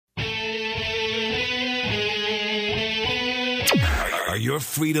Are your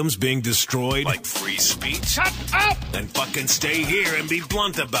freedoms being destroyed? Like free speech? Shut up! Then fucking stay here and be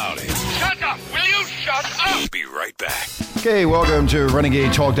blunt about it. Shut up! Will you shut up? Be right back. Okay, welcome to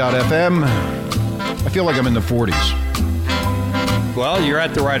Renegade Talk.fm. I feel like I'm in the 40s. Well, you're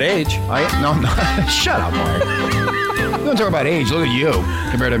at the right age. No, I'm not. Shut up, Mark. Don't talk about age. Look at you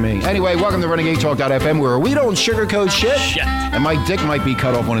compared to me. Anyway, welcome to Renegade Talk.fm, where we don't sugarcoat shit. And my dick might be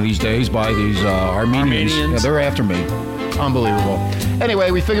cut off one of these days by these Armenians. Yeah, they're after me. Unbelievable.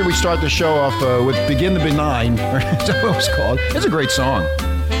 Anyway, we figured we'd start the show off with Begin the Benign. Is that what it was called? It's a great song.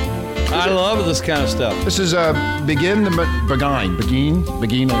 I love this kind of stuff. This is Begin the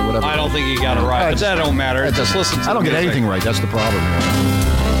Begin, or whatever. I don't think you got it right, but that don't matter. Just listen to I don't the get music. anything right. That's the problem here.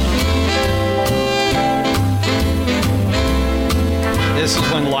 This is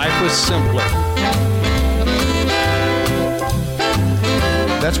when life was simpler.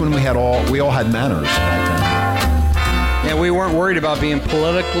 That's when we all had manners back then. And we weren't worried about being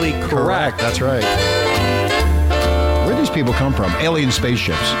politically correct. That's right. Where do these people come from? Alien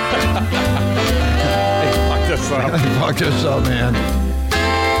spaceships. They fucked us up. They fucked us up, man.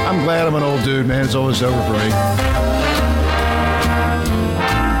 I'm glad I'm an old dude, man. It's almost over for me.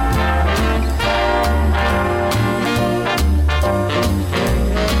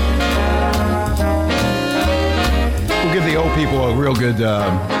 We'll give the old people a real good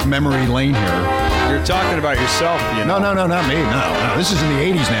memory lane here. You're talking about yourself, you know. No, not me. No. This is in the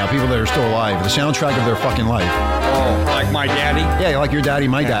 80s now. People that are still alive. The soundtrack of their fucking life. Oh, like my daddy? Yeah, like your daddy,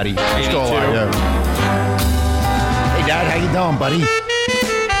 my daddy. They're still 82. alive, yeah. Hey, Dad, how you doing, buddy?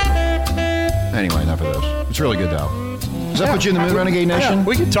 Anyway, enough of this. It's really good, though. Does that put you in the mood, Renegade Nation? Yeah,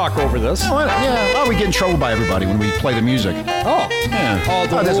 we can talk over this. Yeah. We get in trouble by everybody when we play the music. Oh. Yeah. Oh,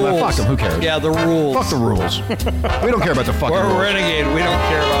 the doesn't matter. rules. Fuck them. Who cares? Yeah, the rules. Fuck the rules. We don't care about the fucking We're rules. Renegade. We don't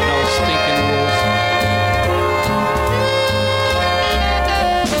care about no stinking rules.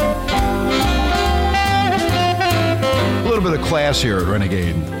 A little bit of class here at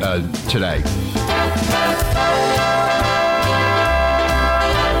Renegade today.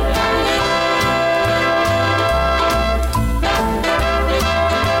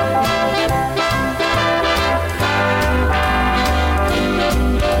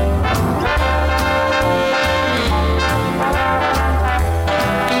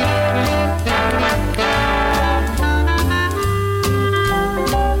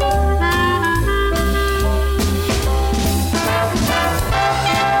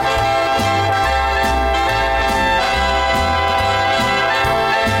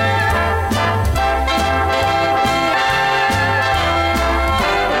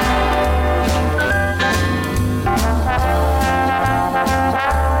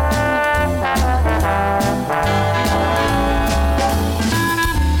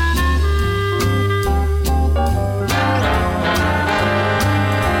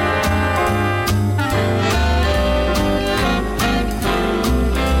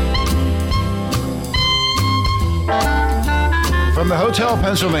 From the Hotel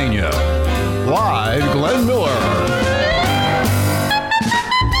Pennsylvania, live Glenn Miller.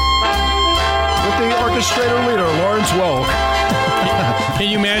 With the orchestrator leader, Lawrence Welk.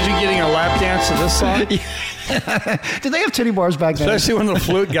 Can you imagine getting a lap dance to this song? Did they have titty bars back then? Especially when the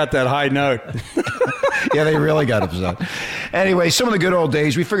flute got that high note. Yeah, they really got upset. Anyway, some of the good old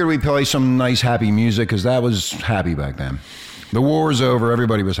days, we figured we'd play some nice, happy music because that was happy back then. The war was over.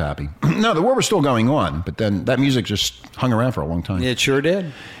 Everybody was happy. No, the war was still going on, but then that music just hung around for a long time. It sure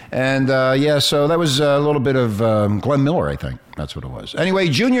did. And, so that was a little bit of Glenn Miller, I think. That's what it was. Anyway,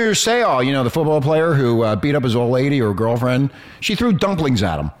 Junior Seau, the football player who beat up his old lady or girlfriend, she threw dumplings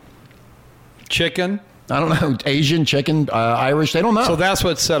at him. Chicken? I don't know, Asian, chicken, Irish, they don't know. So that's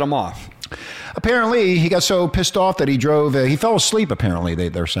what set him off. Apparently, he got so pissed off that he drove. He fell asleep. Apparently,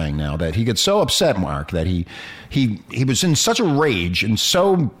 they're saying now that he gets so upset, Mark, that he was in such a rage and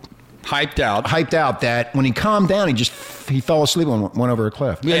so hyped out that when he calmed down, he fell asleep and went over a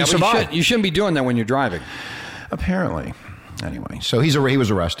cliff. Yeah, and but you shouldn't be doing that when you're driving. Apparently. Anyway, so he was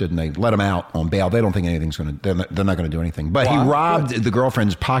arrested and they let him out on bail. They don't think anything's going to. They're not going to do anything. But he robbed the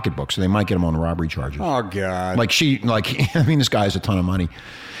girlfriend's pocketbook, so they might get him on robbery charges. Oh God! This guy has a ton of money.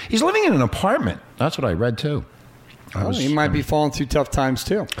 He's living in an apartment. That's what I read too. He might be falling through tough times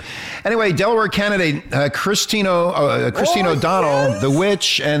too. Anyway, Delaware candidate Christine O'Donnell, the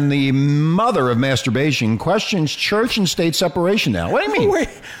witch and the mother of masturbation, questions church and state separation now. What do you mean? Wait,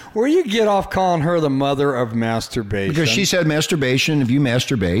 where you get off calling her the mother of masturbation? Because she said masturbation. If you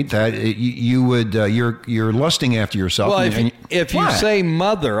masturbate, that you would you're lusting after yourself. Well, if you say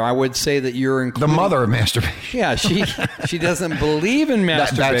mother, I would say that you're including the mother of masturbation. Yeah, she doesn't believe in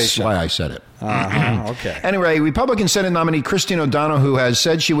masturbation. That's why I said it. Okay. Anyway, Republican Senate nominee Christine O'Donnell, who has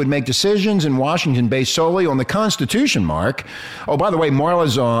said she would make decisions in Washington based solely on the Constitution, Mark. Oh, by the way,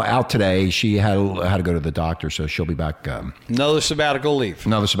 Marla's out today. She had to go to the doctor, so she'll be back. Another sabbatical leave.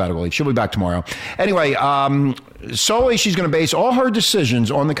 She'll be back tomorrow. Anyway, solely she's going to base all her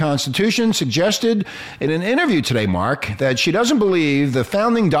decisions on the Constitution, suggested in an interview today, Mark, that she doesn't believe the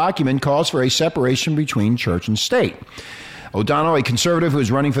founding document calls for a separation between church and state. O'Donnell, a conservative who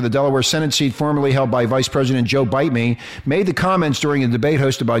is running for the Delaware Senate seat formerly held by Vice President Joe Biden, made the comments during a debate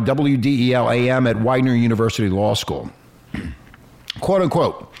hosted by WDEL-AM at Widener University Law School. Quote,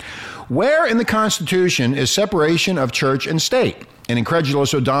 unquote, where in the Constitution is separation of church and state? An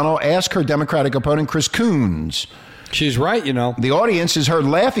incredulous O'Donnell asked her Democratic opponent, Chris Coons. She's right, you know. The audience is heard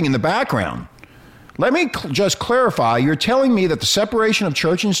laughing in the background. Let me just clarify. You're telling me that the separation of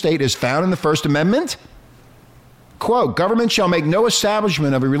church and state is found in the First Amendment? Quote, government shall make no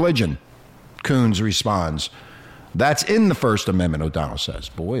establishment of a religion. Coons responds. That's in the First Amendment, O'Donnell says.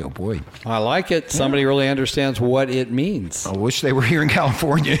 Boy, oh boy. I like it. Somebody really understands what it means. I wish they were here in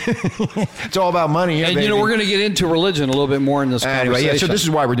California. It's all about money. And, baby. we're going to get into religion a little bit more in this conversation. Anyway, so this is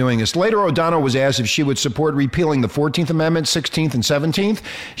why we're doing this. Later, O'Donnell was asked if she would support repealing the 14th Amendment, 16th, and 17th.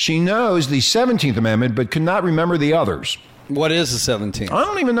 She knows the 17th Amendment, but could not remember the others. What is the 17th? I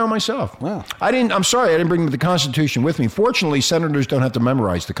don't even know myself. Wow. I'm sorry, I didn't bring the Constitution with me. Fortunately, senators don't have to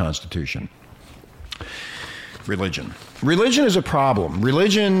memorize the Constitution. Religion. Religion is a problem.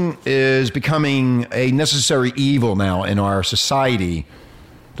 Religion is becoming a necessary evil now in our society.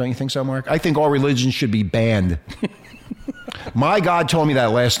 Don't you think so, Mark? I think all religions should be banned. My God told me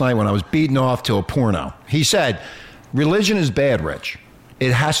that last night when I was beaten off to a porno. He said, religion is bad, Rich.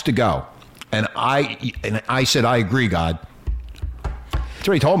 It has to go. And I said, I agree, God. That's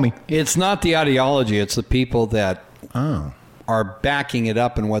what he told me. It's not the ideology. It's the people that are backing it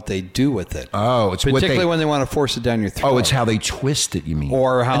up and what they do with it. Oh, it's particularly when they want to force it down your throat. Oh, it's how they twist it, you mean?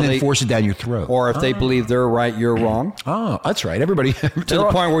 Or how and then they force it down your throat. Or if they believe they're right, you're wrong. Oh, that's right. Everybody. To the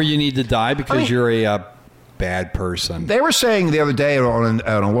point where you need to die because you're a bad person. They were saying the other day on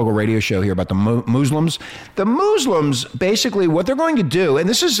a local radio show here about the Muslims. The Muslims, basically, what they're going to do, and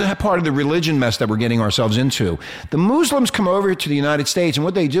this is part of the religion mess that we're getting ourselves into. The Muslims come over to the United States, and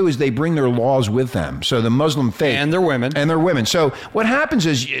what they do is they bring their laws with them. So the Muslim faith. And their women. And their women. So what happens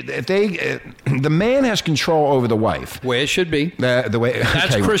is if the man has control over the wife. Way it should be. The way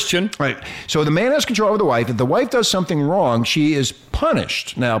That's okay, Christian. Right. So the man has control over the wife. If the wife does something wrong, she is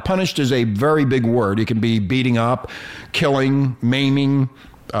punished. Now, punished is a very big word. It can be beating up, killing, maiming.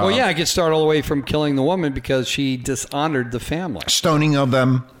 Well, yeah, I could start all the way from killing the woman because she dishonored the family. Stoning of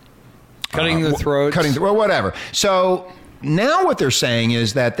them. Cutting the throats. Well, whatever. So now what they're saying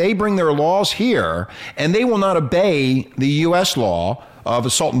is that they bring their laws here and they will not obey the U.S. law of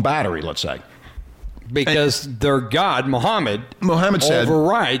assault and battery, let's say. Because their God, Muhammad said,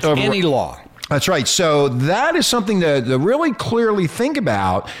 overrides any law. That's right. So that is something to really clearly think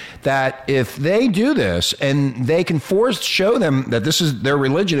about, that if they do this and they can show them that this is their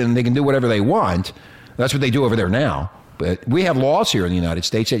religion and they can do whatever they want, that's what they do over there now. But we have laws here in the United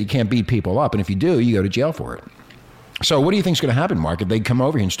States that you can't beat people up. And if you do, you go to jail for it. So what do you think is going to happen, Mark, if they come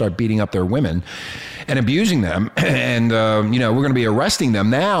over here and start beating up their women and abusing them and, we're going to be arresting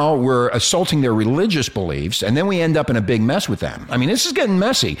them? Now we're assaulting their religious beliefs, and then we end up in a big mess with them. I mean, this is getting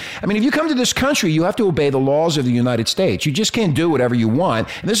messy. I mean, if you come to this country, you have to obey the laws of the United States. You just can't do whatever you want.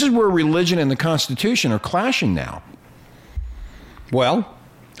 And this is where religion and the Constitution are clashing now. Well,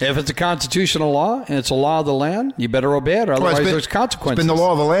 if it's a constitutional law and it's a law of the land, you better obey it, or otherwise there's consequences. It's been the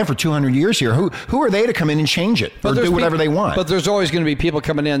law of the land for 200 years here. Who are they to come in and change it or do whatever they want? But there's always going to be people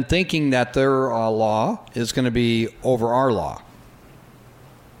coming in thinking that their law is going to be over our law.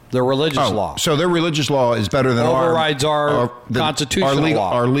 Their religious law. So their religious law is better than overrides our constitutional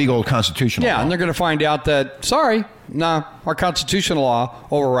law. Our legal constitutional law. Yeah, and they're going to find out that, our constitutional law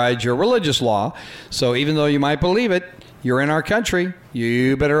overrides your religious law. So even though you might believe it, you're in our country,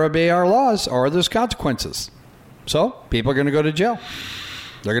 you better obey our laws or there's consequences. So people are going to go to jail.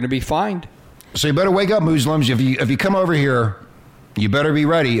 They're going to be fined. So you better wake up, Muslims. If you come over here, you better be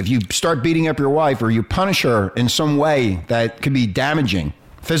ready. If you start beating up your wife or you punish her in some way that could be damaging,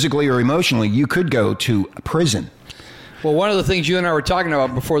 physically or emotionally, you could go to prison. Well, one of the things you and I were talking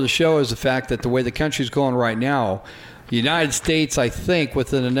about before the show is the fact that the way the country's going right now, the United States, I think,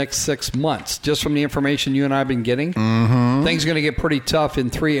 within the next 6 months, just from the information you and I have been getting, things are going to get pretty tough in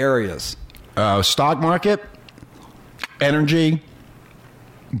 3 areas. Stock market, energy,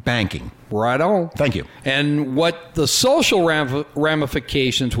 banking. Right on. Thank you. And what the social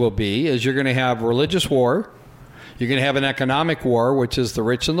ramifications will be is you're going to have religious war, you're going to have an economic war, which is the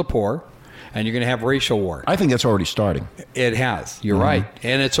rich and the poor, and you're going to have racial war. I think that's already starting. It has. You're right.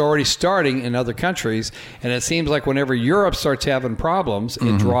 And it's already starting in other countries. And it seems like whenever Europe starts having problems,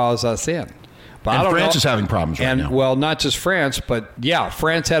 it draws us in. But And France is having problems right now. Well, not just France, but yeah,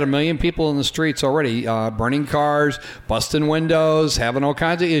 France had 1 million people in the streets already, burning cars, busting windows, having all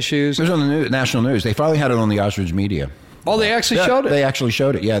kinds of issues. It was on the national news. They finally had it on the ostrich media. Oh, they actually showed it? They actually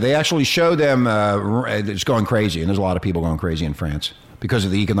showed it. Yeah, they actually showed them. It's going crazy, and there's a lot of people going crazy in France because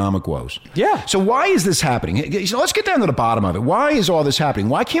of the economic woes. Yeah. So why is this happening? So let's get down to the bottom of it. Why is all this happening?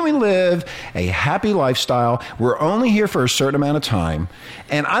 Why can't we live a happy lifestyle? We're only here for a certain amount of time.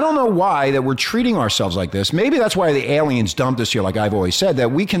 And I don't know why that we're treating ourselves like this. Maybe that's why the aliens dumped us here, like I've always said,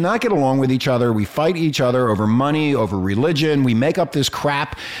 that we cannot get along with each other. We fight each other over money, over religion. We make up this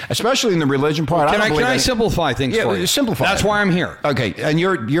crap, especially in the religion part. Can I simplify things for you? Simplify. That's why I'm here. Okay, and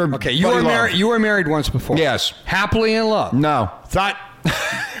you're okay. You were married once before. Yes. Happily in love. No.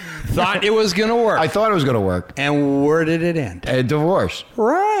 Thought it was going to work. I thought it was going to work. And where did it end? A divorce.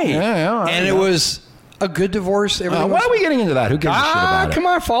 Right. Yeah. And it was a good divorce. Why are we getting into that? Who gives a shit about it? Come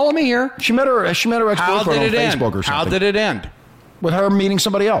on, follow me here. She met her ex-boyfriend on Facebook or something. How did it end? With her meeting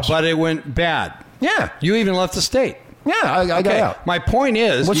somebody else. But it went bad. Yeah. You even left the state. Yeah, I got out. My point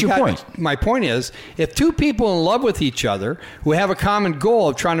is... What's your point? My point is, if two people in love with each other who have a common goal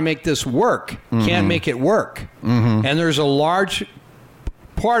of trying to make this work can't make it work, and there's a large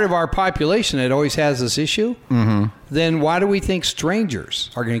part of our population that always has this issue, then why do we think strangers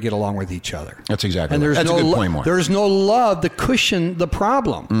are going to get along with each other? That's exactly and right. That's a good point, Mark. There's no love to cushion the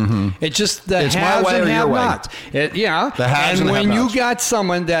problem. It's just the haves and have-nots. Yeah. The haves and the when have-nots. you got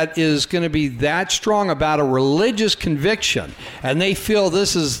someone that is going to be that strong about a religious conviction and they feel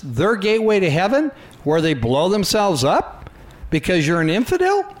this is their gateway to heaven where they blow themselves up, because you're an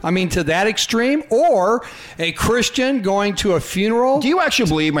infidel? I mean, to that extreme? Or a Christian going to a funeral? Do you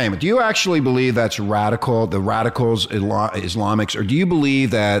actually believe that's radical, the radicals, Islamics, or do you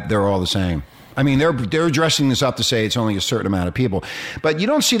believe that they're all the same? I mean, they're dressing this up to say it's only a certain amount of people. But you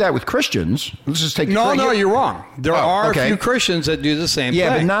don't see that with Christians. Let's just take... No, you're wrong. There are a few Christians that do the same thing.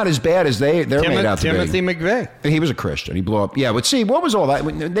 Yeah, but not as bad as they're made out to be. Timothy McVeigh. He was a Christian. He blew up. Yeah, but see, what was all that?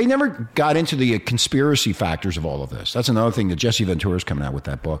 They never got into the conspiracy factors of all of this. That's another thing that Jesse Ventura's coming out with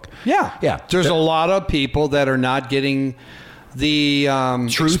that book. Yeah. Yeah. There's a lot of people that are not getting the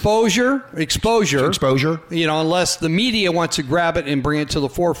exposure, unless the media wants to grab it and bring it to the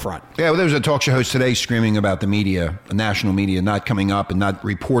forefront. Yeah, well, there was a talk show host today screaming about the media, national media, not coming up and not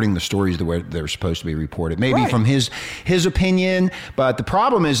reporting the stories the way they're supposed to be reported. Maybe from his opinion, but the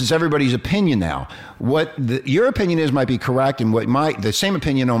problem is it's everybody's opinion now. What your opinion is might be correct, and the same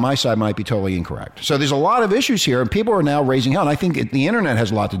opinion on my side might be totally incorrect. So there's a lot of issues here, and people are now raising hell. And I think the internet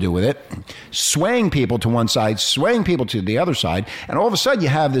has a lot to do with it, swaying people to one side, swaying people to the other side, and all of a sudden you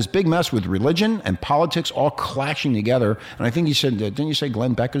have this big mess with religion and politics all clashing together. And I think you said, didn't you say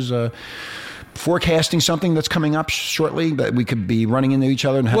Glenn Beck is forecasting something that's coming up shortly that we could be running into each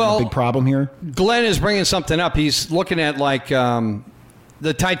other and having a big problem here? Glenn is bringing something up. He's looking at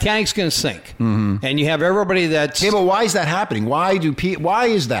the Titanic's going to sink, and you have everybody that's... Yeah, but why is that happening? Why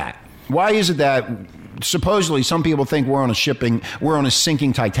is that? Why is it that supposedly some people think we're on a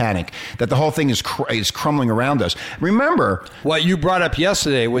sinking Titanic, that the whole thing is crumbling around us? Remember what you brought up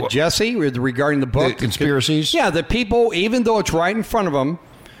yesterday with Jesse regarding the book, the conspiracies. Yeah, the people, even though it's right in front of them,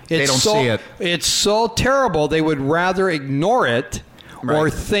 they don't see it. It's so terrible they would rather ignore it. Right. Or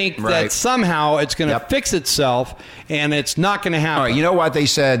think that somehow it's going to fix itself, and it's not going to happen. All right, you know what they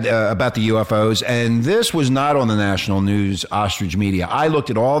said about the UFOs, and this was not on the national news, ostrich media. I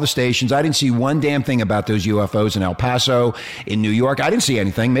looked at all the stations. I didn't see one damn thing about those UFOs in El Paso, in New York. I didn't see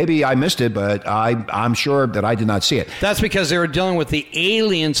anything. Maybe I missed it, but I'm sure that I did not see it. That's because they were dealing with the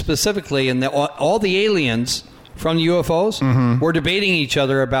aliens specifically, and all the aliens from the UFOs were debating each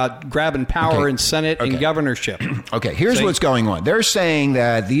other about grabbing power in Senate and governorship. Okay, here's what's going on. They're saying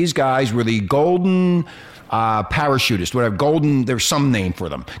that these guys were the golden parachutists, whatever, there's some name for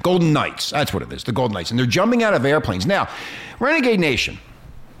them. Golden Knights, that's what it is, the Golden Knights. And they're jumping out of airplanes. Now, Renegade Nation,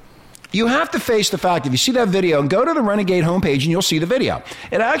 you have to face the fact, if you see that video, and go to the Renegade homepage and you'll see the video.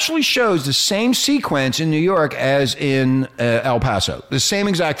 It actually shows the same sequence in New York as in El Paso. The same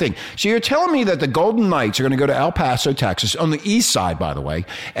exact thing. So you're telling me that the Golden Knights are going to go to El Paso, Texas, on the east side, by the way,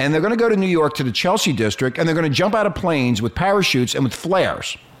 and they're going to go to New York to the Chelsea district, and they're going to jump out of planes with parachutes and with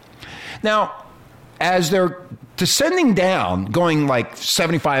flares. Now, as they're descending down, going like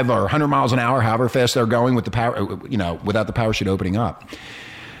 75 or 100 miles an hour, however fast they're going with without the parachute opening up,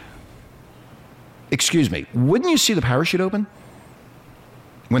 excuse me, wouldn't you see the parachute open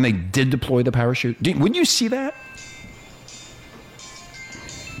when they did deploy the parachute? Wouldn't you see that?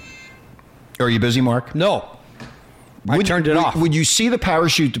 Are you busy, Mark? No. I turned it off. Would you see the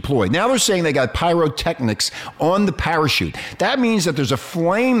parachute deployed? Now they're saying they got pyrotechnics on the parachute. That means that there's a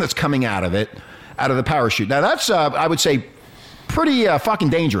flame that's coming out of it, out of the parachute. Now that's, I would say, pretty fucking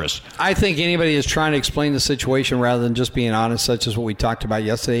dangerous. I think anybody is trying to explain the situation rather than just being honest, such as what we talked about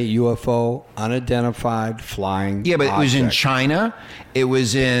yesterday, UFO, unidentified flying Yeah, but object. it was in China. It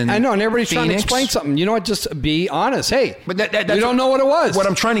was in I know, and everybody's trying to Phoenix. explain something. You know what? Just be honest. Hey, But that's we don't know what it was. What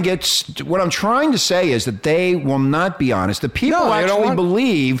I'm trying to say is that they will not be honest. The people No, they don't actually want-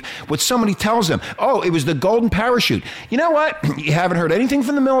 believe what somebody tells them. Oh, it was the golden parachute. You know what? You haven't heard anything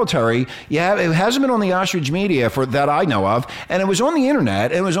from the military. It hasn't been on the ostrich media that I know of, and it was on the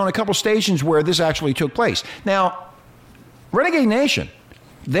internet. It was on a couple stations where this actually took place. Now, Renegade Nation,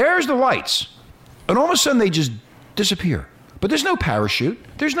 there's the lights, and all of a sudden they just disappear. But there's no parachute.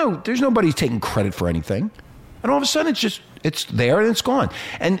 There's nobody taking credit for anything. And all of a sudden it's there and it's gone.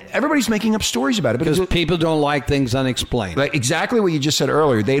 And everybody's making up stories about it. because people don't like things unexplained. Like exactly what you just said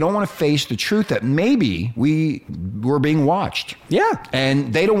earlier. They don't want to face the truth that maybe we're being watched. Yeah.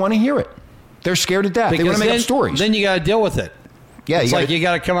 And they don't want to hear it. They're scared to death. They want to make up stories. Then you got to deal with it. Yeah, it's you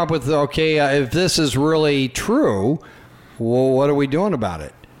got to come up with, if this is really true, well, what are we doing about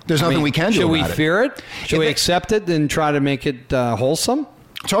it? There's nothing we can do Should about we it. fear it? Should we accept it and try to make it wholesome?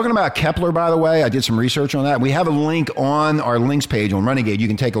 Talking about Kepler, by the way, I did some research on that. We have a link on our links page on Renegade. You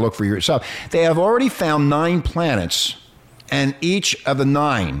can take a look for yourself. They have already found 9 planets, and each of the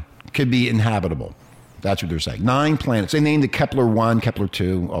 9 could be inhabitable. That's what they're saying. 9 planets. They named it Kepler 1, Kepler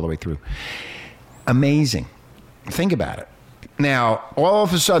 2, all the way through. Amazing. Think about it. Now, all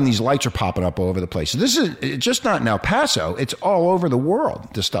of a sudden, these lights are popping up all over the place. So this is just not in El Paso. It's all over the world,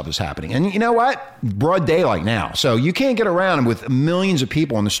 this stuff is happening. And you know what? Broad daylight now. So you can't get around with millions of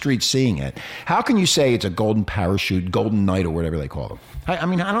people on the street seeing it. How can you say it's a golden parachute, golden night, or whatever they call them? I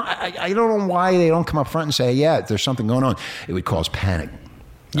don't know why they don't come up front and say, yeah, there's something going on. It would cause panic.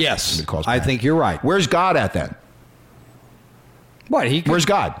 Yes. It would cause I panic. think you're right. Where's God at then? What? Where's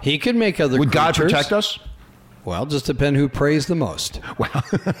God? He could make other Would God creatures. protect us? Well, just depend who prays the most. Well,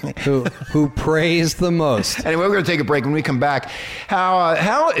 who prays the most. Anyway, we're going to take a break. When we come back,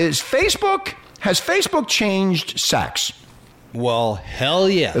 how is Facebook? Has Facebook changed sex? Well, hell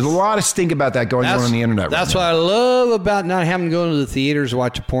yes. There's a lot of stink about that going on the internet. That's what I love about not having to go to the theaters to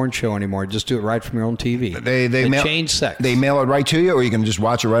watch a porn show anymore. Just do it right from your own TV. They change sex. They mail it right to you, or you can just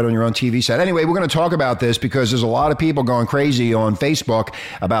watch it right on your own TV set. Anyway, we're going to talk about this because there's a lot of people going crazy on Facebook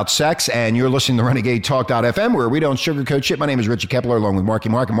about sex, and you're listening to Renegade Talk.fm, where we don't sugarcoat shit. My name is Richie Kepler, along with Marky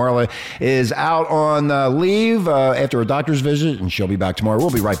Mark, and Marla is out on leave after a doctor's visit, and she'll be back tomorrow. We'll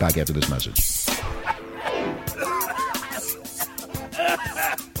be right back after this message.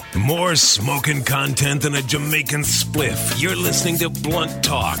 More smoking content than a Jamaican spliff. You're listening to Blunt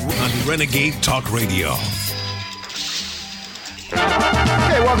Talk on Renegade Talk Radio.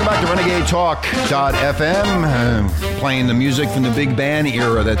 Okay, welcome back to Renegade Talk.fm. Playing the music from the big band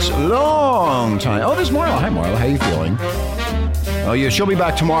era. That's a long time. Oh, there's Marla. Hi, Marla. How you feeling? Oh, yeah, she'll be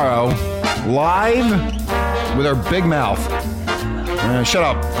back tomorrow, live with her big mouth. Shut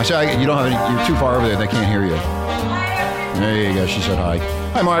up. I said you don't have any. You're too far over there. They can't hear you. There you go. She said hi.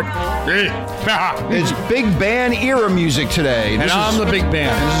 Hi, Mark. Hey. It's big band era music today. And I'm the big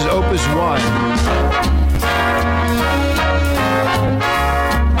band. This is Opus 1.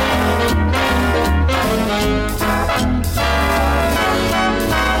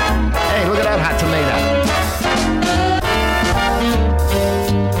 Hey, look at that hot tomato.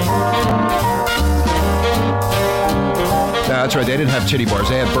 That's right. They didn't have titty bars.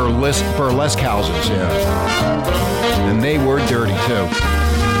 They had burlesque houses. Yeah. And they were dirty, too.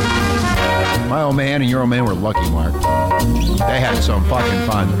 My old man and your old man were lucky, Mark. They had some fucking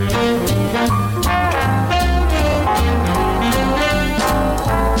fun.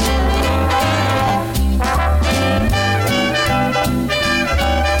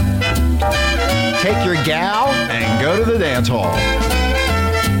 Take your gal and go to the dance hall.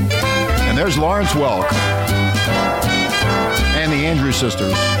 And there's Lawrence Welk. And the Andrews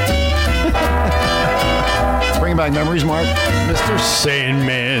sisters. Bringing back memories, Mark. Mr.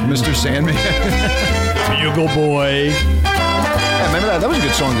 Sandman. Mr. Sandman. Bugle Boy. Yeah, remember that? That was a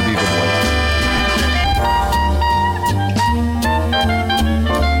good song, The Bugle Boy.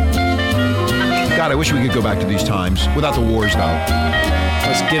 God, I wish we could go back to these times without the wars, though.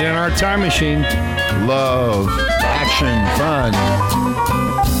 Let's get in our time machine. Love, action,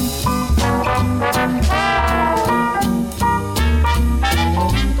 fun.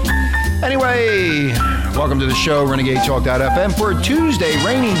 Anyway, welcome to the show, Renegade Talk.fm. For a Tuesday,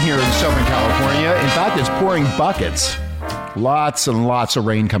 raining here in Southern California. In fact, it's pouring buckets. Lots and lots of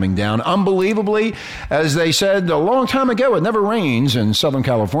rain coming down. Unbelievably, as they said a long time ago, it never rains in Southern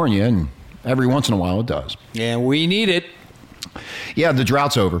California, and every once in a while it does. Yeah, we need it. Yeah, the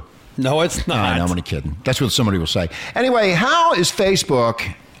drought's over. No, it's not. No, I'm only kidding. That's what somebody will say. Anyway, how is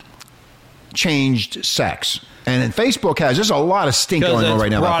Facebook changed sex? And Facebook there's a lot of stink going on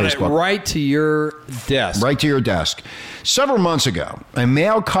right now about Facebook. Brought it right to your desk. Right to your desk. Several months ago, a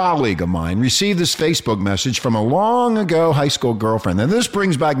male colleague of mine received this Facebook message from a long ago high school girlfriend. And this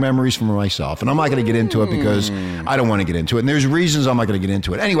brings back memories from myself. And I'm not going to get into it because I don't want to get into it. And there's reasons I'm not going to get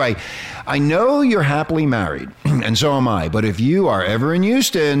into it. Anyway, I know you're happily married, and so am I. But if you are ever in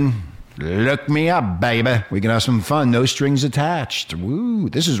Houston, look me up, baby. We can have some fun. No strings attached. Woo.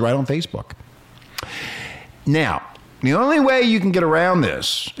 This is right on Facebook. Now, the only way you can get around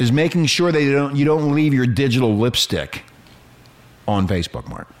this is making sure that you don't leave your digital lipstick on Facebook,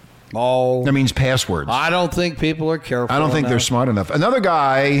 Mark. Oh. That means passwords. I don't think people are careful. I don't think they're smart enough. Another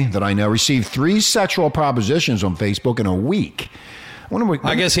guy that I know received 3 sexual propositions on Facebook in a week.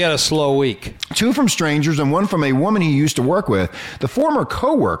 I guess he had a slow week. 2 from strangers and 1 from a woman he used to work with. The former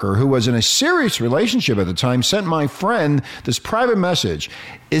coworker, who was in a serious relationship at the time, sent my friend this private message.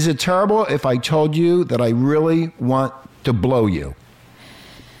 Is it terrible if I told you that I really want to blow you?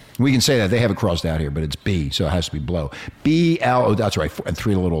 We can say that. They have it crossed out here, but it's B, so it has to be blow. B-L, oh, that's right, and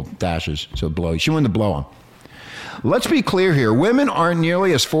 3 little dashes, so blow. She wanted to blow him. Let's be clear here. Women aren't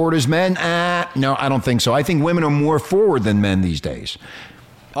nearly as forward as men. No, I don't think so. I think women are more forward than men these days.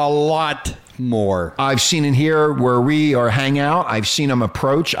 A lot more. I've seen it here where we hang out. I've seen them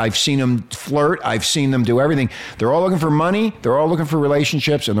approach. I've seen them flirt. I've seen them do everything. They're all looking for money. They're all looking for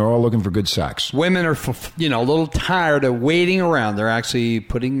relationships, and they're all looking for good sex. Women are, a little tired of waiting around. They're actually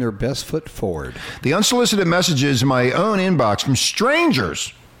putting their best foot forward. The unsolicited messages in my own inbox from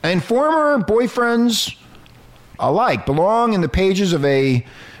strangers and former boyfriends alike belong in the pages of a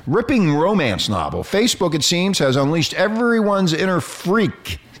ripping romance novel. Facebook, it seems, has unleashed everyone's inner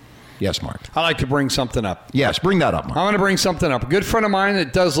freak. Yes, Mark. I'd like to bring something up. Yes, bring that up, Mark. I want to bring something up. A good friend of mine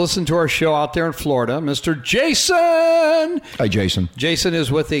that does listen to our show out there in Florida, Mr. Jason. Hi, Jason. Jason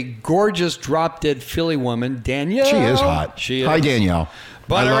is with a gorgeous drop-dead Philly woman, Danielle. She is hot. She is. Hi, Danielle.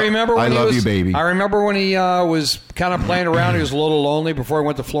 But I remember when I love you, baby. I remember when he was kind of playing around. He was a little lonely before he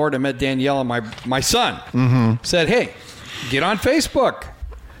went to Florida. Met Danielle, and my son said, "Hey, get on Facebook."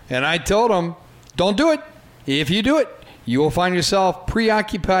 And I told him, "Don't do it. If you do it, you will find yourself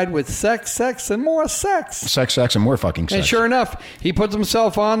preoccupied with sex, and more sex. Sex, and more fucking sex." And sure enough, he puts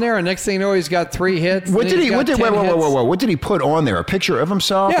himself on there, and next thing you know, he's got 3 hits. What did he put on there? A picture of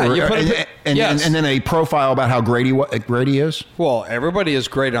himself? Yeah, and then a profile about how great he is? Well, everybody is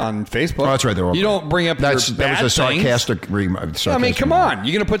great on Facebook. Oh, that's right. You don't bring up that your bad was a sarcastic things. I mean, come on.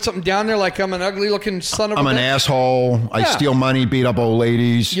 You're going to put something down there like I'm an ugly-looking son of a bitch? I'm an asshole. I steal money, beat up old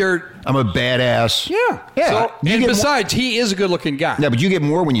ladies. I'm a badass. Yeah. So, and besides, he is a good-looking guy. Yeah, but you get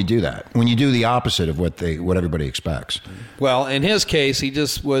more when you do that. When you do the opposite of what everybody expects. Well, in his case, he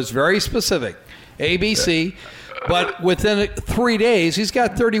just was very specific. ABC. But within 3 days, he's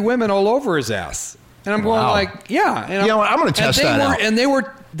got 30 women all over his ass. And I'm going yeah. And I'm going to test that out. And they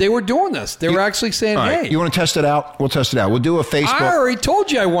were doing this. They were actually saying, right, hey. You want to test it out? We'll test it out. We'll do a Facebook. I already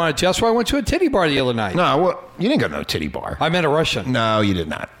told you I wanted to. That's why I went to a titty bar the other night. No, well, you didn't go to no titty bar. I met a Russian. No, you did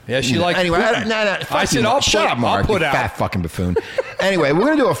not. Yeah, she liked anyway, I said, shut up, Mark, you fat fucking buffoon. Anyway, we're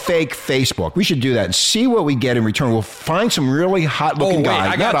going to do a fake Facebook. We should do that and see what we get in return. We'll find some really hot-looking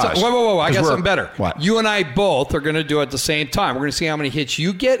guys. I got something better. What? You and I both are going to do it at the same time. We're going to see how many hits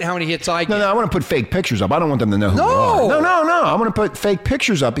you get, how many hits I get. No, I want to put fake pictures up. I don't want them to know who they are. No. I want to put fake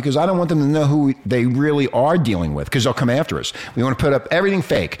pictures up because I don't want them to know who they really are dealing with because they'll come after us. We want to put up everything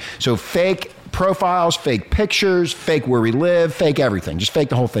fake. So fake profiles, fake pictures, fake where we live, fake everything. Just fake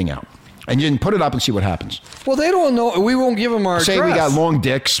the whole thing out. And you can put it up and see what happens. Well, they don't know. We won't give them our address. Say we got long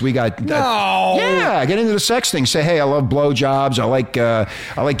dicks. We got... No. Yeah, get into the sex thing. Say, hey, I love blowjobs. I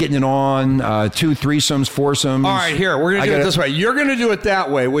like getting it on. 2 threesomes, foursomes. All right, here. We're going to do it this way. You're going to do it that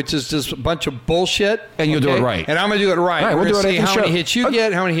way, which is just a bunch of bullshit. And you'll do it right. And I'm going to do it right. All right, we'll do it after the show. How many hits you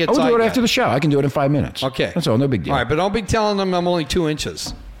get, how many hits I get. We'll do it after the show. I can do it in 5 minutes. Okay. That's all. No big deal. All right, but don't be telling them I'm only 2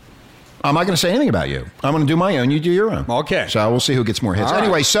 inches. I'm not going to say anything about you. I'm going to do my own. You do your own. Okay. So we'll see who gets more hits. All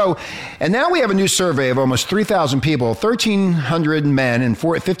anyway, right. And now we have a new survey of almost 3,000 people, 1,300 men and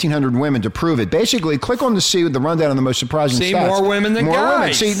 1,500 women to prove it. Basically, click on to see the rundown of the most surprising stats. More women than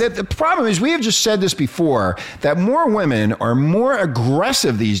guys. See, the problem is, we have just said this before, that more women are more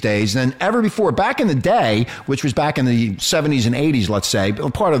aggressive these days than ever before. Back in the day, which was back in the 70s and 80s, let's say,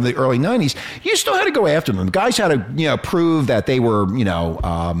 part of the early 90s, you still had to go after them. Guys had to, prove that they were,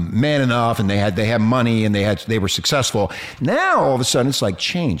 man in enough, and they had money, and they were successful. Now all of a sudden it's like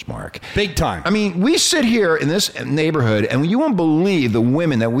change, Mark. Big time. I mean, we sit here in this neighborhood, and you won't believe the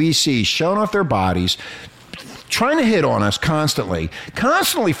women that we see showing off their bodies, trying to hit on us constantly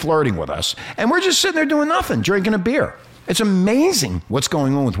flirting with us, and we're just sitting there doing nothing, drinking a beer. It's amazing what's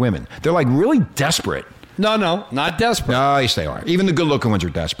going on with women. They're like really desperate. No, not desperate. No, yes, they are. Even the good-looking ones are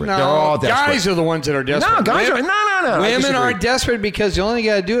desperate. No, they're all desperate. guys are the ones that are desperate. No, guys are. No. Women aren't desperate because the only thing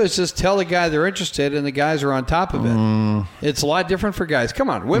you got to do is just tell the guy they're interested, and the guys are on top of it. It's a lot different for guys. Come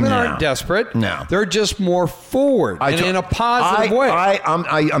on, women aren't desperate. No, they're just more forward and in a positive way.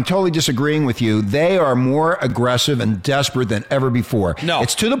 I'm totally disagreeing with you. They are more aggressive and desperate than ever before. No,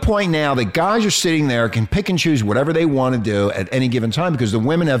 it's to the point now that guys are sitting there, can pick and choose whatever they want to do at any given time because the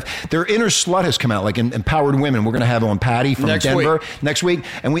women have their inner slut has come out, like empowered women. We're going to have on Patty from Denver next week,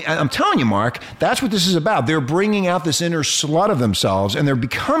 and I'm telling you, Mark, that's what this is about. They're bringing out this inner slut of themselves, and they're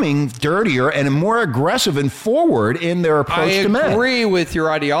becoming dirtier and more aggressive and forward in their approach to men. I agree with your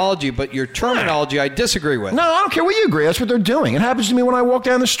ideology, but your terminology I disagree with. No, I don't care what you agree. That's what they're doing. It happens to me when I walk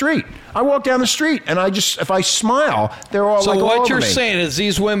down the street. I walk down the street, and if I smile, they're all so like all what over you're me. saying is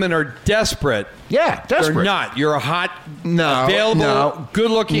these women are desperate. Yeah, desperate. They're not. You're a hot, available,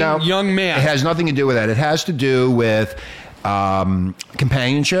 good-looking young man. It has nothing to do with that. It has to do with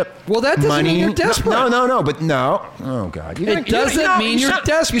companionship. Well, that doesn't mean you're desperate. No, but no. Oh, God. It doesn't mean you're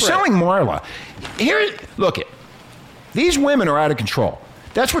desperate. You're sounding Marla. Look it. These women are out of control.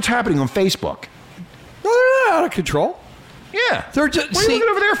 That's what's happening on Facebook. No, they're not out of control. Yeah. They're just, what are you looking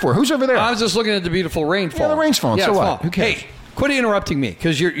over there for? Who's over there? I was just looking at the beautiful rainfall. Yeah, the rain's falling. So what? Who cares? Hey, quit interrupting me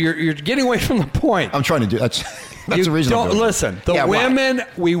because you're getting away from the point. I'm trying to do that's the reason. Don't listen. The women,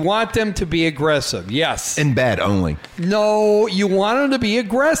 we want them to be aggressive. Yes. In bed only. No, you want them to be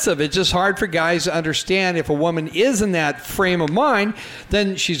aggressive. It's just hard for guys to understand if a woman is in that frame of mind,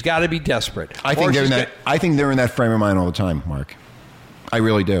 then she's got to be desperate. I think they're in that frame of mind all the time, Mark. I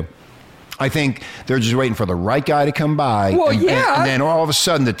really do. I think they're just waiting for the right guy to come by. Well, and then all of a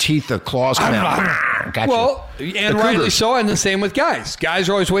sudden the claws come out. Gotcha. Well, and rightly so, and the same with guys. Guys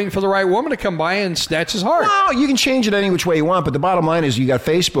are always waiting for the right woman to come by and snatch his heart. Well, you can change it any which way you want, but the bottom line is you got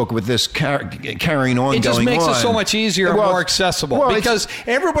Facebook with this carrying on. It just makes it so much easier and more accessible because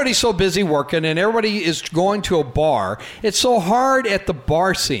everybody's so busy working and everybody is going to a bar. It's so hard at the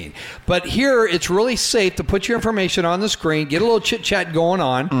bar scene. But here, it's really safe to put your information on the screen, get a little chit-chat going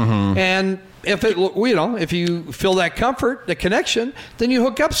on, and if you feel that comfort, the connection, then you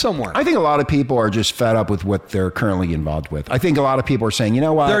hook up somewhere. I think a lot of people are just fed up with what they're currently involved with. I think a lot of people are saying, you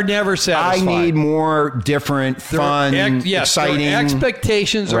know what? They're never satisfied. I need more different, fun, exciting. Their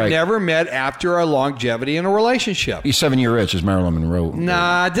expectations are never met after a longevity in a relationship. He's 7-year itch, as Marilyn Monroe.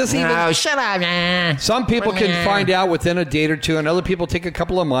 Nah, it doesn't even. No, shut up, man. Some people can find out within a date or two, and other people take a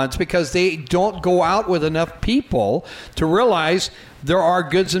couple of months because they don't go out with enough people to realize there are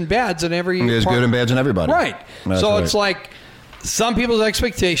goods and bads in every. There's good and bads in everybody. Right. So it's like some people's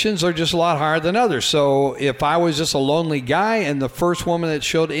expectations are just a lot higher than others. So if I was just a lonely guy and the first woman that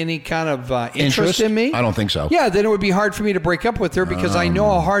showed any kind of interest in me, I don't think so. Yeah, then it would be hard for me to break up with her because I know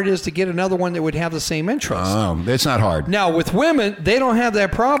how hard it is to get another one that would have the same interest. Oh, it's not hard. Now with women, they don't have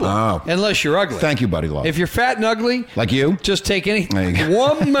that problem unless you're ugly. Thank you, buddy love. If you're fat and ugly, like you, just take any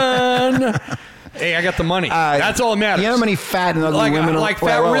woman. Hey, I got the money. That's all that matters. You know how many fat and ugly women? Like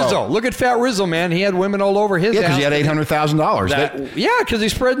Fat Rizzo. Look at Fat Rizzo, man. He had women all over his house. Yeah, because he had $800,000. Yeah, because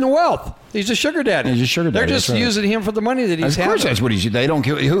he's spreading the wealth. He's a sugar daddy. He's a sugar daddy. They're just using him for the money that he's having. Of course, that's what he's. They don't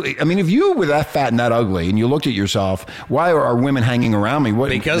care. I mean, if you were that fat and that ugly, and you looked at yourself, why are women hanging around me?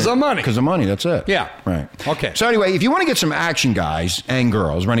 Because of money. Because of money. That's it. Yeah. Right. Okay. So anyway, if you want to get some action, guys and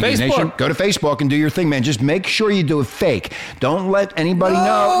girls, Renegade Nation, go to Facebook and do your thing, man. Just make sure you do it fake. Don't let anybody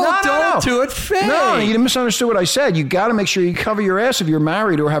know. No, don't do it fake. No, you misunderstood what I said. You got to make sure you cover your ass if you're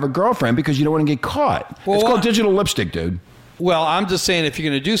married or have a girlfriend because you don't want to get caught. Well, it's called digital lipstick, dude. Well, I'm just saying if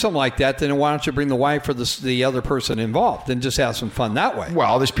you're going to do something like that, then why don't you bring the wife or the other person involved? Then just have some fun that way.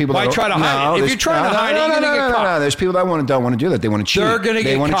 Well, there's people that try to hide it. If you're trying to hide it, you're going to get caught. No, there's people that don't want to do that. They want to cheat. They're going to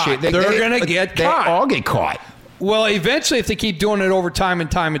get caught. They're going to get caught. They all get caught. Well, eventually, if they keep doing it over time and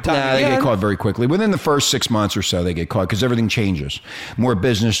time and time again. They get caught very quickly. Within the first 6 months or so, they get caught because everything changes. More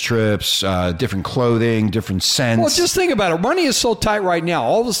business trips, different clothing, different scents. Well, just think about it. Money is so tight right now.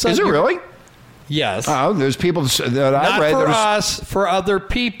 All of a sudden. Is it really? Yes. Oh, there's people that I've read. Not for us, for other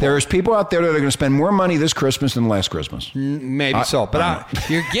people. There's people out there that are going to spend more money this Christmas than last Christmas. Maybe so. But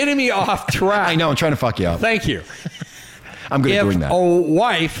you're getting me off track. I know. I'm trying to fuck you up. Thank you. I'm good at doing that. If a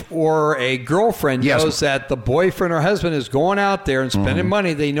wife or a girlfriend Yes. knows that the boyfriend or husband is going out there and spending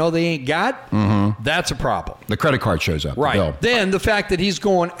money they know they ain't got, that's a problem. The credit card shows up. Right. The bill. Then the fact that he's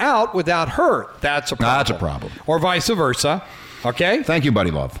going out without her, that's a problem. That's a problem. Or vice versa. Okay? Thank you, buddy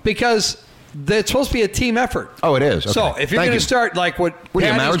love. Because it's supposed to be a team effort. Oh, it is. Okay. So if you're Thank going you. to start like what are you, a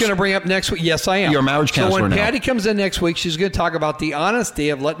Patty's marriage- going to bring up next week, yes, I am. You're a marriage So counselor when now. Patty comes in next week, she's going to talk about the honesty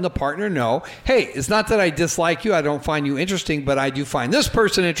of letting the partner know, hey, it's not that I dislike you, I don't find you interesting, but I do find this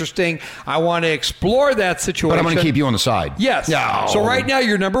person interesting. I want to explore that situation. But I'm going to keep you on the side. Yes. No. So right now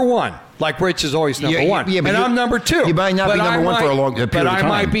you're number one. Like Rich is always number one. Yeah, but and I'm number two. You might not But be number I one for a long period But of I time.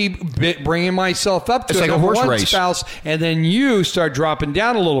 might be bringing myself up to It's a like a number horse one race. spouse, and then you start dropping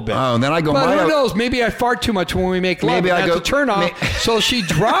down a little bit. Oh, and then I go, But my- who knows? Maybe I fart too much when we make love. Maybe and I that's go- a turn off. So she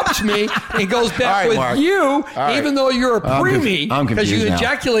drops me and goes back All right, with Mark. you, All right. even though you're a I'm preemie I'm because confused you now.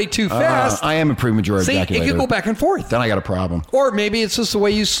 ejaculate too fast. I am a premature See, ejaculator. it could go back and forth. Then I got a problem. Or maybe it's just the way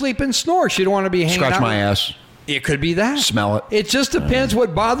you sleep and snore. She don't want to be hanging Scratch out. my ass. It could be that. Smell it. It just depends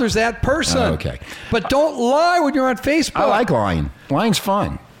what bothers that person. Okay. But don't lie when you're on Facebook. I like lying. Lying's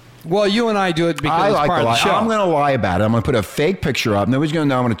fun. Well, you and I do it because I it's like part to of lie. the show. I'm going to lie about it. I'm going to put a fake picture up. Nobody's going to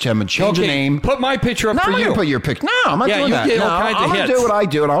know. I'm going to change the name. Put my picture up No, for I'm not you. going to put your picture. No, I'm not Yeah, doing you that. get No, all kinds of I'm going to hits. do what I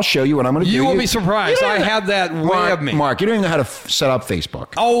do, and I'll show you what I'm going to do. You will be surprised. You don't I even- have that way Mark, of me. Mark, you don't even know how to set up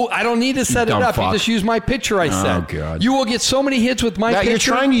Facebook. Oh, I don't need to set it dumb up. fuck. You just use my picture, I said. God. You will get so many hits with my Now, picture. you're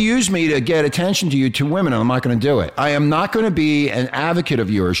trying to use me to get attention to you to women, and I'm not going to do it. I am not going to be an advocate of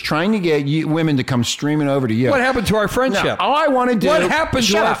yours trying to get women to come streaming over to you. What happened to our friendship? No, all I want to do. What happened to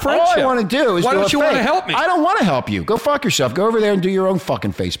Shut our up. friendship? All I want to do is Why do don't a you want to fake. help me? I don't want to help you. Go fuck yourself. Go over there and do your own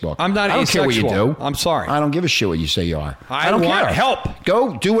fucking Facebook. I'm not I don't care what you asexual. do. I'm sorry. I don't give a shit what you say you are. I don't want care. help.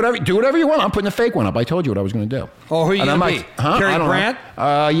 Go do whatever you want. I'm putting a fake one up. I told you what I was going to do. Oh, who are you And I gonna might- be? Huh? Cary I don't Grant?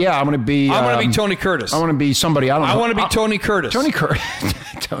 know. Yeah, I'm going to be. I'm going to be Tony Curtis. I want to be somebody. I don't know. I want to be Tony Curtis. Tony Curtis.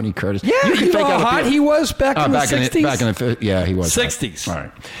 Tony Curtis. Yeah, can you know fake how out a hot few- he was back in the back 60s? Back in the yeah, he was. 60s. All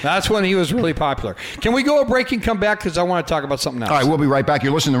right. That's when he was really popular. Can we go a break and come back? Because I want to talk about something else. All right, we'll be right back.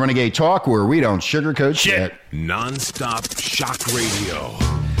 You're listening to Renegade Talk, where we don't sugarcoat shit. Non-stop shock radio.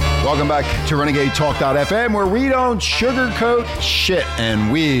 Welcome back to Renegade Talk.fm, where we don't sugarcoat shit,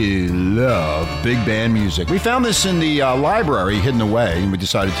 and we love big band music. We found this in the library, hidden away, and we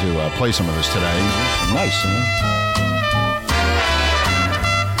decided to play some of this today. It's nice, huh?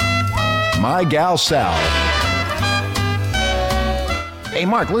 My Gal Sal. Hey,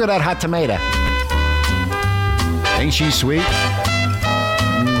 Mark, look at that hot tomato. Ain't she sweet?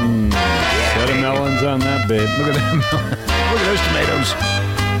 Set of melons on that, babe. Look at them. Look at those tomatoes.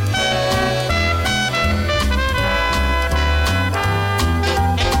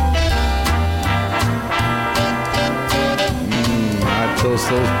 I toast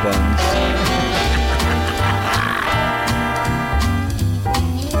those buns.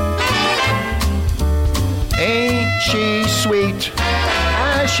 Ain't she sweet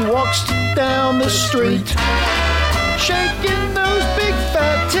as she walks down the street, shaking those big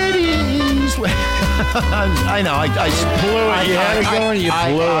fat titties. I know, I blew it. You had it going, you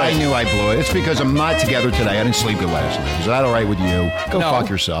blew I it. knew I blew it. It's because I'm not together today. I didn't sleep good last night. Is that all right with you? Go No. fuck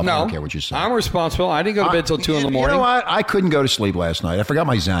yourself. No. I don't care what you say. I'm responsible. I didn't go to bed till 2 in the morning. You know what? I couldn't go to sleep last night. I forgot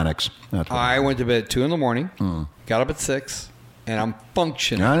my Xanax. That's what. I went to bed at 2 in the morning, got up at 6, and I'm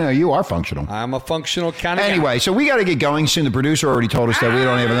functioning. I know you are functional. I'm a functional kind of guy. Anyway, so we got to get going soon. The producer already told us that we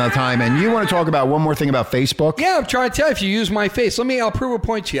don't have enough time. And you want to talk about one more thing about Facebook? Yeah, I'm trying to tell you, if you use my face, I'll prove a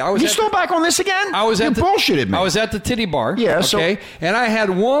point to you. You still back on this again? I was you at the, bullshitted me. I was at the titty bar. Yeah, so- okay, and I had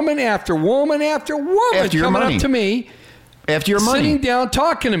woman after woman after woman After your coming money. up to me, After your sitting money. down,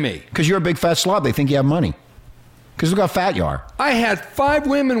 talking to me. Because you're a big fat slob. They think you have money. Because look how fat you are. I had 5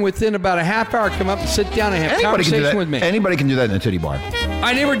 women within about a half hour come up and sit down and have Anybody can do conversation that. with me. Anybody can do that in a titty bar.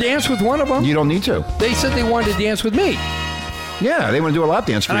 I never danced with one of them. You don't need to. They said they wanted to dance with me, Yeah, they want to do a lap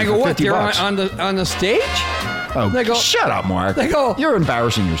dance for and I you go, for "What? $50. They're on the stage?" Oh, They go, shut up, Mark. They go, You're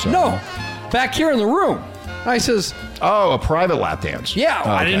embarrassing yourself. "No, back here in the room." I says, Oh, a private lap dance. "Yeah,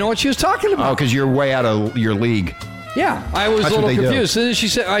 Oh, I didn't know what she was talking Oh, about." because you're way out of your league. Yeah, I was That's a what little they do. confused. And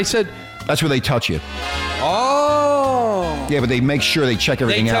then I said, That's where they touch you. "Oh." Yeah, but they make sure they check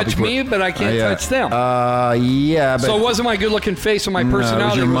everything out. touch before- me, but I can't yeah. touch them. Yeah, but So it wasn't my good-looking face or my no,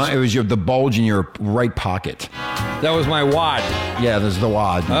 personality. it was the bulge in your right pocket. That was my wad. Yeah, there's the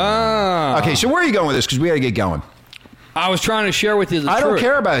wad. Ah. Okay, so where are you going with this? Because we got to get going. I was trying to share with you the I truth. don't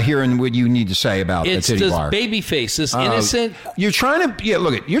care about hearing what you need to say about It's the titty this bar. baby face, this innocent. You're trying to,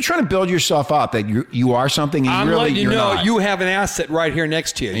 you're trying to build yourself up that you are something. And I'm really, letting you you're know not. you have an asset right here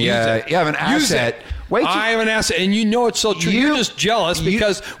next to you. Use Yeah, it. you have an Use asset. it. Wait till- I haven't asked, and you know it's so true. You're just jealous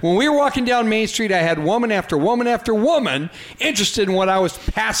because when we were walking down Main Street, I had woman after woman after woman interested in what I was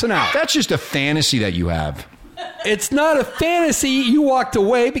passing out. That's just a fantasy that you have. It's not a fantasy. You walked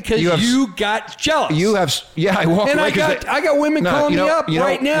away because you got jealous. You have, yeah. I walked and away. I got women calling me up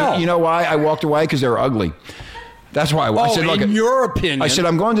right now. You know why I walked away? Because they were ugly. That's why I said, in your opinion. I said,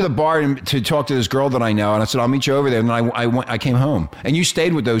 I'm going to the bar to talk to this girl that I know. And I said, I'll meet you over there. And then I came home. And you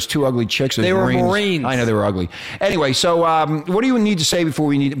stayed with those two ugly chicks. They were Marines. I know they were ugly. Anyway, so what do you need to say before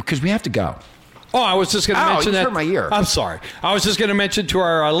we need, because we have to go. Oh, I was just going to mention that. Hurt my ear. I'm sorry. I was just going to mention to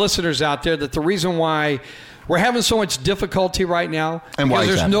our listeners out there that the reason why we're having so much difficulty right now and why because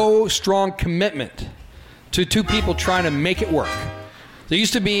is there's that? no strong commitment to two people trying to make it work. There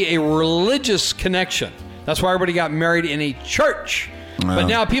used to be a religious connection. That's why everybody got married in a church. But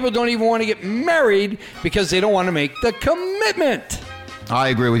now people don't even want to get married because they don't want to make the commitment. I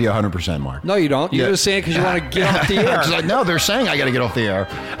agree with you 100%, Mark. No, you don't. You're just saying because you want to get off the air. Like, no, they're saying I got to get off the air.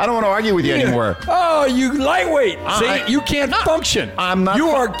 I don't want to argue with you anymore. Oh, you lightweight. See, you can't function. I'm not. You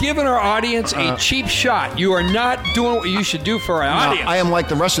are giving our audience a cheap shot. You are not doing what you should do for our audience. I am like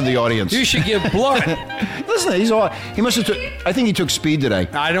the rest of the audience. You should give blood. Listen, he must have I think he took speed today.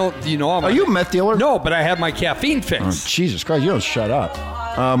 I don't, Are you a meth dealer? No, but I have my caffeine fix. Oh, Jesus Christ, you don't shut up.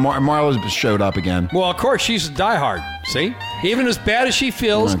 Marla's showed up again. Well, of course, she's a diehard. See? Even as bad as she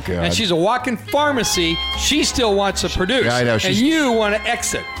feels, and she's a walking pharmacy, she still wants to produce. Yeah, I know. And you want to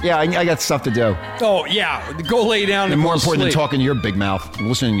exit. Yeah, I got stuff to do. Oh, yeah. Go lay down and more important sleep. than talking to your big mouth,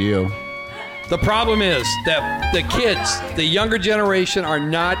 listening to you. The problem is that the kids, the younger generation, are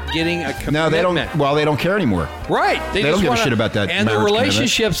not getting a commitment. No, they don't. Well, they don't care anymore. Right. They don't give a shit about that. And the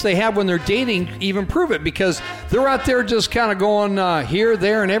relationships they have when they're dating even prove it because they're out there just kind of going here,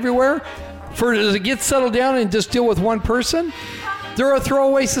 there, and everywhere. To get settled down and just deal with one person, they're a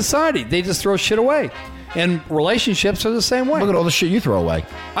throwaway society. They just throw shit away. And relationships are the same way. Look at all the shit you throw away.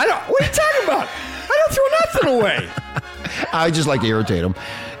 What are you talking about? I don't throw nothing away. I just like to irritate them.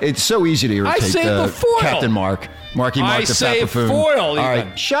 It's so easy to irritate I say the foil. Captain Mark. Marky Mark, the fat buffoon. Foil. All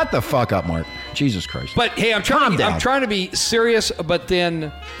right, shut the fuck up, Mark. Jesus Christ. But hey, I'm trying to be serious, but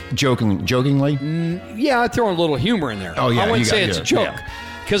then jokingly. Yeah, I throw a little humor in there. Oh yeah, I wouldn't say it's a joke.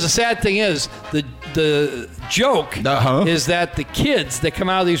 Because the sad thing is, the joke is that the kids that come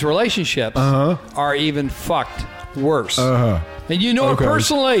out of these relationships are even fucked worse. And you know it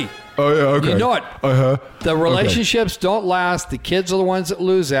personally. Oh, yeah, okay. You know it. The relationships don't last. The kids are the ones that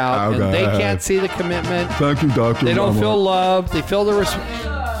lose out, and they can't see the commitment. Thank you, Doctor. They don't feel loved. They feel the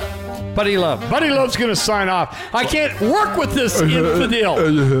Buddy Love. Buddy Love's going to sign off. I can't work with this infidel.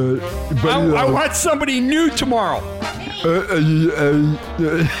 I want somebody new tomorrow.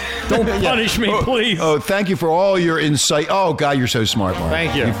 Don't punish me, please. Oh, thank you for all your insight. Oh, God, you're so smart, Mark.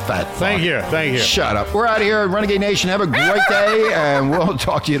 Thank you. You fat fuck. Thank you. Shut up. We're out of here, Renegade Nation. Have a great day, and we'll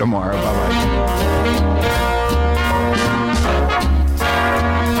talk to you tomorrow. Bye-bye.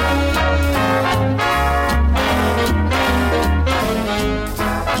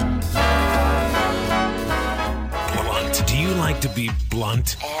 To be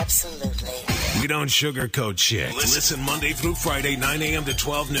blunt? Absolutely. We don't sugarcoat shit. Listen Monday through Friday, 9 a.m. to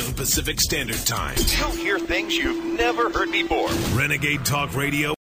 12 noon Pacific Standard Time. You'll hear things you've never heard before. Renegade Talk Radio.